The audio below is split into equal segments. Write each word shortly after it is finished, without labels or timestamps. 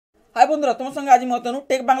High বন্ধুরা, তোমার সঙ্গে আজ মতনু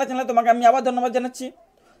টেক বাংলা চ্যানেলে তোমাকে আমি আবার ধন্যবাদ জানাচ্ছি।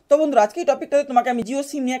 তো বন্ধুরা, আজকে এই টপিকটাতে তোমাকে আমি জিও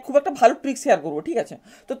সিম নিয়ে খুব একটা ভালো ট্রিক শেয়ার করবো, ঠিক আছে?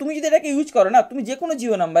 তো তুমি যদি এটাকে ইউজ করো না, তুমি যে কোনো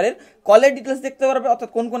জিও নাম্বারের কলের ডিটেলস দেখতে পারবে, অর্থাৎ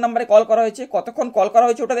কোন কোন নাম্বারে কল করা হয়েছে, কতক্ষণ কল করা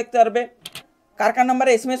হয়েছে ওটা দেখতে পারবে, কার কার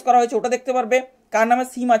নাম্বারে SMS করা হয়েছে ওটা দেখতে পারবে, কার নামে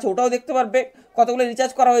সিম আছে ওটাও দেখতে পারবে, কতগুলো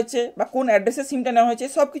রিচার্জ করা হয়েছে বা কোন অ্যাড্রেসে সিমটা নেওয়া হয়েছে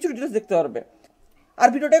সব কিছু ডিটেলস দেখতে পারবে। আর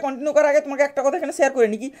ভিডিওটা কন্টিনিউ করার আগে তোমাকে একটা কথা এখানে শেয়ার করে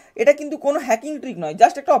নিই, এটা কিন্তু কোনো হ্যাকিং ট্রিক নয়,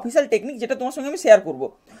 জাস্ট একটা অফিসিয়াল টেকনিক যেটা তোমার সঙ্গে আমি শেয়ার করবো।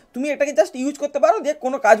 তুমি এটাকে জাস্ট ইউজ করতে পারো, দিয়ে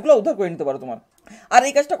কোনো কাজগুলো উদ্ধার করে নিতে পারো তোমার। আর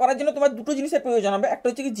এই কাজটা করার জন্য তোমার দুটো জিনিসের প্রয়োজন হবে, একটা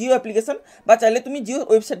হচ্ছে কি জিও অ্যাপ্লিকেশন, বা চাইলে তুমি জিও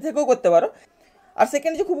ওয়েবসাইট থেকেও করতে পারো। আর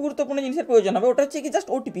সেকেন্ড যে খুব গুরুত্বপূর্ণ জিনিসের প্রয়োজন হবে ওটা হচ্ছে কি জাস্ট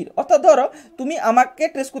ওটিপির, অর্থাৎ ধরো তুমি আমাকে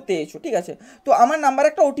ট্রেস করতে এসেছো, ঠিক আছে? তো আমার নাম্বারে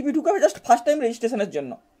একটা ওটিপি ঢুকাবে জাস্ট ফার্স্ট টাইম রেজিস্ট্রেশনের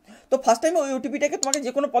জন্য। তো ফার্স্ট টাইমে ওই ওটিপিটাকে তোমাকে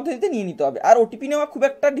যে কোনো পদ্ধতিতে নিয়ে নিতে হবে। আর ওটিপি নেওয়া খুব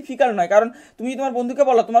একটা ডিফিকাল্ট নয়, কারণ তুমি তোমার বন্ধুকে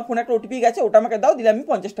বলো তোমার ফোনে একটা ওটিপি গেছে, ওটা আমাকে দাও, দিলে আমি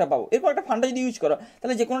 50 টাকা পাবো। এরপর একটা ফান্ডা যদি ইউজ করো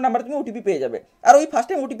তাহলে যে কোনো নাম্বারে তুমি ওটিপি পেয়ে যাবে। আর ওই ফার্স্ট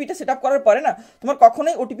টাইম ওটিপিটা সেট আপ করার পরে না তোমার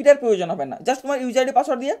কখনোই ওটিপিটার প্রয়োজন হবে না, জাস্ট তোমার ইউজার আইডি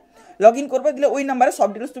পাসওয়ার্ড দিয়ে লগ ইন করবে, দিলে ওই নাম্বারে সব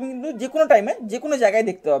ডিটেলস তুমি কিন্তু যে কোনো টাইমে যে কোনো জায়গায়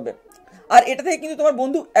দেখতে পাবে। আর এটা থেকে কিন্তু তোমার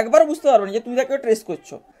বন্ধু একবারও বুঝতে পারবে না যে তুমি তাকে ট্রেস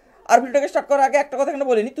করছো। আর ভিডিওটাকে স্টার্ট করার আগে একটা কথা এখানে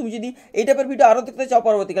বলে নিই, তুমি যদি এই টাইপের ভিডিও আরও দেখতে চাও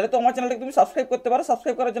পরবর্তীকালে, তো আমার চ্যানেলটাকে তুমি সাবস্ক্রাইব করতে পারো।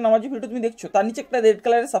 সাবস্ক্রাইব করার জন্য আমার যে ভিডিও তুমি দেখছো তার নিচে একটা রেড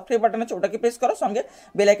কালারের সাবস্ক্রাইব বাটন আছে, ওটাকে প্রেস করো, সঙ্গে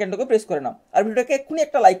বেল আইকনটাকে প্রেস করে নাও, আর ভিডিওটাকে এক্ষুনি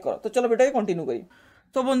একটা লাইক করো। তো চলো ভিডিওটাকে কন্টিনিউ করি।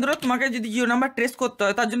 তো বন্ধুরা, তোমাকে যদি জিও নাম্বার ট্রেস করতে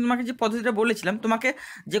হয় তার জন্য তোমাকে যে পদ্ধতিটা বলেছিলাম, তোমাকে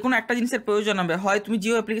যে কোনো একটা জিনিসের প্রয়োজন হবে, হয় তুমি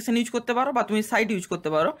জিও অ্যাপ্লিকেশন ইউজ করতে পারো বা তুমি সাইট ইউজ করতে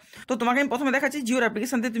পারো। তো তোমাকে আমি প্রথমে দেখাচ্ছি জিওর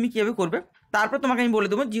অ্যাপ্লিকেশন থেকে তুমি কীভাবে করবে, তারপর তোমাকে আমি বলে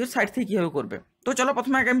দেবো জিওর সাইট থেকে কীভাবে করবে। তো চলো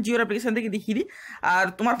প্রথমে আগে আমি জিওর অ্যাপ্লিকেশন থেকে দেখিয়ে দিই। আর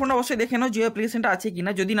তোমার ফোনে অবশ্যই দেখে নাও জিও অ্যাপ্লিকেশনটা আছে কি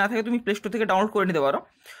না, যদি না থাকে তুমি প্লে স্টোর থেকে ডাউনলোড করে নিতে পারো।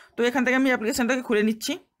 তো এখান থেকে আমি অ্যাপ্লিকেশনটাকে খুলে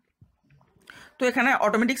নিচ্ছি। তো এখানে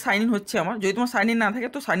অটোমেটিক সাইন ইন হচ্ছে আমার, যদি তোমার সাইন ইন না থাকে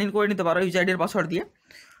তো সাইন ইন করে নিতে পারো ইউজার আইডির পাসওয়ার্ড দিয়ে।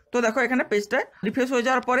 তো দেখো এখানে পেজটা রিফ্রেশ হয়ে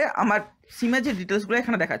যাওয়ার পরে আমার সিমের যে ডিটেলসগুলো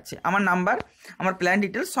এখানে দেখাচ্ছে, আমার নাম্বার, আমার প্ল্যান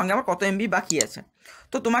ডিটেলস, সঙ্গে আমার কত এমবি বাকি আছে।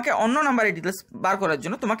 তো তোমাকে অন্য নাম্বারের ডিটেলস বার করার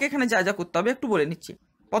জন্য তোমাকে এখানে যা যা করতে হবে একটু বলে নিচ্ছি।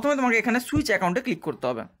 প্রথমে তোমাকে এখানে সুইচ অ্যাকাউন্টে ক্লিক করতে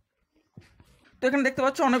হবে। তো এখানে দেখতে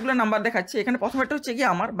পাচ্ছ অনেকগুলো নাম্বার দেখাচ্ছে, এখানে প্রথমেটা হচ্ছে গিয়ে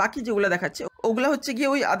আমার, বাকি যেগুলো দেখাচ্ছে ওগুলো হচ্ছে গিয়ে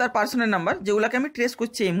ওই আদার পার্সনের নাম্বার যেগুলোকে আমি ট্রেস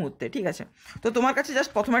করছি এই মুহূর্তে, ঠিক আছে? তো তোমার কাছে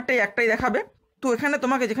জাস্ট প্রথমেরটাই একটাই দেখাবে। তো এখানে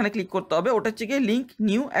তোমাকে যেখানে ক্লিক করতে হবে ওটা হচ্ছে গিয়ে লিঙ্ক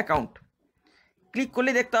নিউ অ্যাকাউন্ট। ক্লিক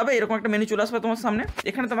করলে দেখতে হবে এরকম একটা মেনু চলে আসবে তোমার সামনে।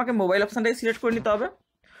 এখানে তোমাকে মোবাইল অপশানটাকে সিলেক্ট করে নিতে হবে।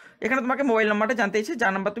 এখানে তোমাকে মোবাইল নাম্বারটা জানতে চাইছে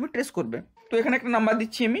যার নাম্বার তুমি ট্রেস করবে। তো এখানে একটা নাম্বার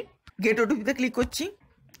দিচ্ছি আমি, গেট ওটিপিতে ক্লিক করছি।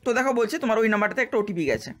 তো দেখো বলছে তোমার ওই নাম্বারটাতে একটা ওটিপি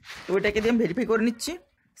গেছে, তো ওইটাকে দিয়ে আমি ভেরিফাই করে নিচ্ছি,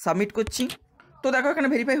 সাবমিট করছি। তো দেখো এখানে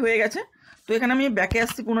ভেরিফাই হয়ে গেছে। তো এখানে আমি ব্যাকে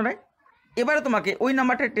আসছি পুনরায়। এবারে তোমাকে ওই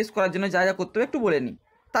নাম্বারটা টেস্ট করার জন্য যা যা করতে হবে একটু বলে নিই।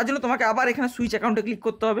 তার জন্য তোমাকে আবার এখানে সুইচ অ্যাকাউন্টে ক্লিক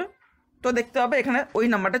করতে হবে। তো দেখতে হবে এখানে ওই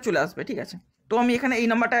নাম্বারটা চলে আসবে, ঠিক আছে? তো আমি এখানে এই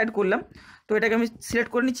নাম্বারটা অ্যাড করলাম, তো এটাকে আমি সিলেক্ট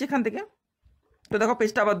করে নিচ্ছি এখান থেকে। তো দেখো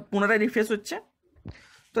পেজটা আবার পুনরায় রিফ্রেশ হচ্ছে।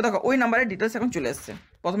 তো দেখো ওই নাম্বারের ডিটেলস এখন চলে আসছে।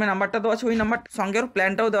 প্রথমে নাম্বারটা দেওয়া আছে, ওই নাম্বার সঙ্গে ওর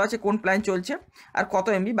প্ল্যানটাও দেওয়া আছে, কোন প্ল্যান চলছে আর কত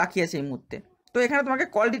এমবি বাকি আছে এই মুহূর্তে। তো এখানে তোমাকে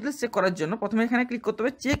কল ডিটেলস চেক করার জন্য প্রথমে এখানে ক্লিক করতে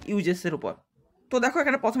হবে চেক ইউজেসের উপর। তো দেখো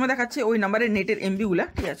এখানে প্রথমে দেখাচ্ছে ওই নাম্বারের নেটের এমবিগুলো,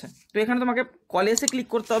 ঠিক আছে? তো এখানে তোমাকে কলে এসে ক্লিক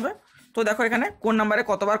করতে হবে। তো দেখো এখানে কোন নাম্বারে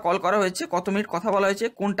কতবার কল করা হয়েছে, কত মিনিট কথা বলা হয়েছে,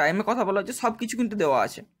 কোন টাইমে কথা বলা হয়েছে, সব কিছু কিন্তু দেওয়া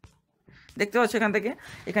আছে, দেখতে পাচ্ছ এখান থেকে।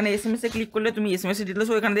 এখানে SMS এ ক্লিক করলে তুমি SMS এর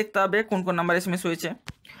ডিটেলসও এখানে দেখতে পাবে, কোন কোন নাম্বার SMS হয়েছে।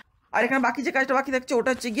 আর এখানে বাকি যে কাজটা বাকি থাকছে ওটা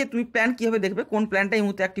হচ্ছে গিয়ে তুমি প্ল্যান কীভাবে দেখবে, কোন প্ল্যানটা এই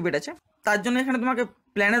মুহূর্তে অ্যাক্টিভেট আছে। তার জন্য এখানে তোমাকে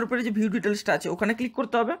প্ল্যানের উপরে যে ভিউ ডিটেলসটা আছে ওখানে ক্লিক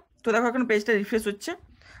করতে হবে। তো দেখো এখন পেজটা রিফ্রেশ হচ্ছে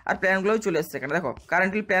আর প্ল্যানগুলোও চলে আসছে। এখানে দেখো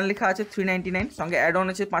কারেন্টলি প্ল্যান লেখা আছে 399, সঙ্গে অ্যাড অন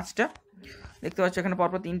আছে 5টা, দেখতে পাচ্ছ এখানে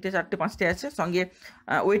পরপর 3টে 4টে 5টে আছে, সঙ্গে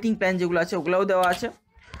ওয়েটিং প্ল্যান যেগুলো আছে ওগুলোও দেওয়া আছে।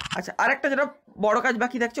 আচ্ছা, আরেকটা যেটা বড় কাজ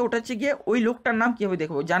বাকি থাকছে ওটা হচ্ছে গিয়ে ওই লোকটার নাম কীভাবে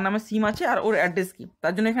দেখবো যার নামে সিম আছে আর ওর অ্যাড্রেস কী।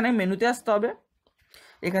 তার জন্য এখানে মেনুতে আসতে হবে,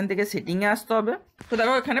 এখান থেকে সেটিংয়ে আসতে হবে। তো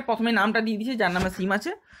দেখো এখানে প্রথমে নামটা দিয়ে দিয়েছে যার নামে সিম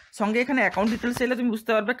আছে, সঙ্গে এখানে অ্যাকাউন্ট ডিটেলস এলে তুমি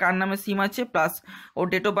বুঝতে পারবে কার নামে সিম আছে, plus or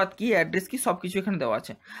date of birth key, address কী, সব কিছু এখানে দেওয়া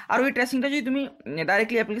আছে। আর ওই ট্রেসিংটা যদি তুমি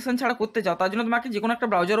ডাইরেক্টলি অ্যাপ্লিকেশন ছাড়া করতে চাও তার জন্য তোমাকে যে কোনো একটা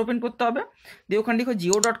ব্রাউজার ওপেন করতে হবে, দিয়ে ওখান থেকে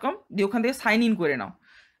JIO.com, দিয়ে ওখান থেকে সাইন ইন করে নাও,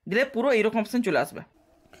 দিলে পুরো এইরকম অপশন চলে আসবে।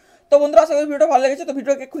 তো বন্ধুরা, আশা করি ভিডিওটা ভালো লেগেছে। তো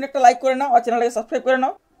ভিডিওকে এক্ষুনি একটা লাইক করে নাও আর চ্যানেলটাকে সাবস্ক্রাইব করে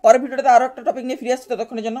নাও। পরের ভিডিওটাতে আরও একটা টপিক নিয়ে ফিরে আসছি,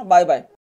 ততক্ষণের জন্য বাই বাই।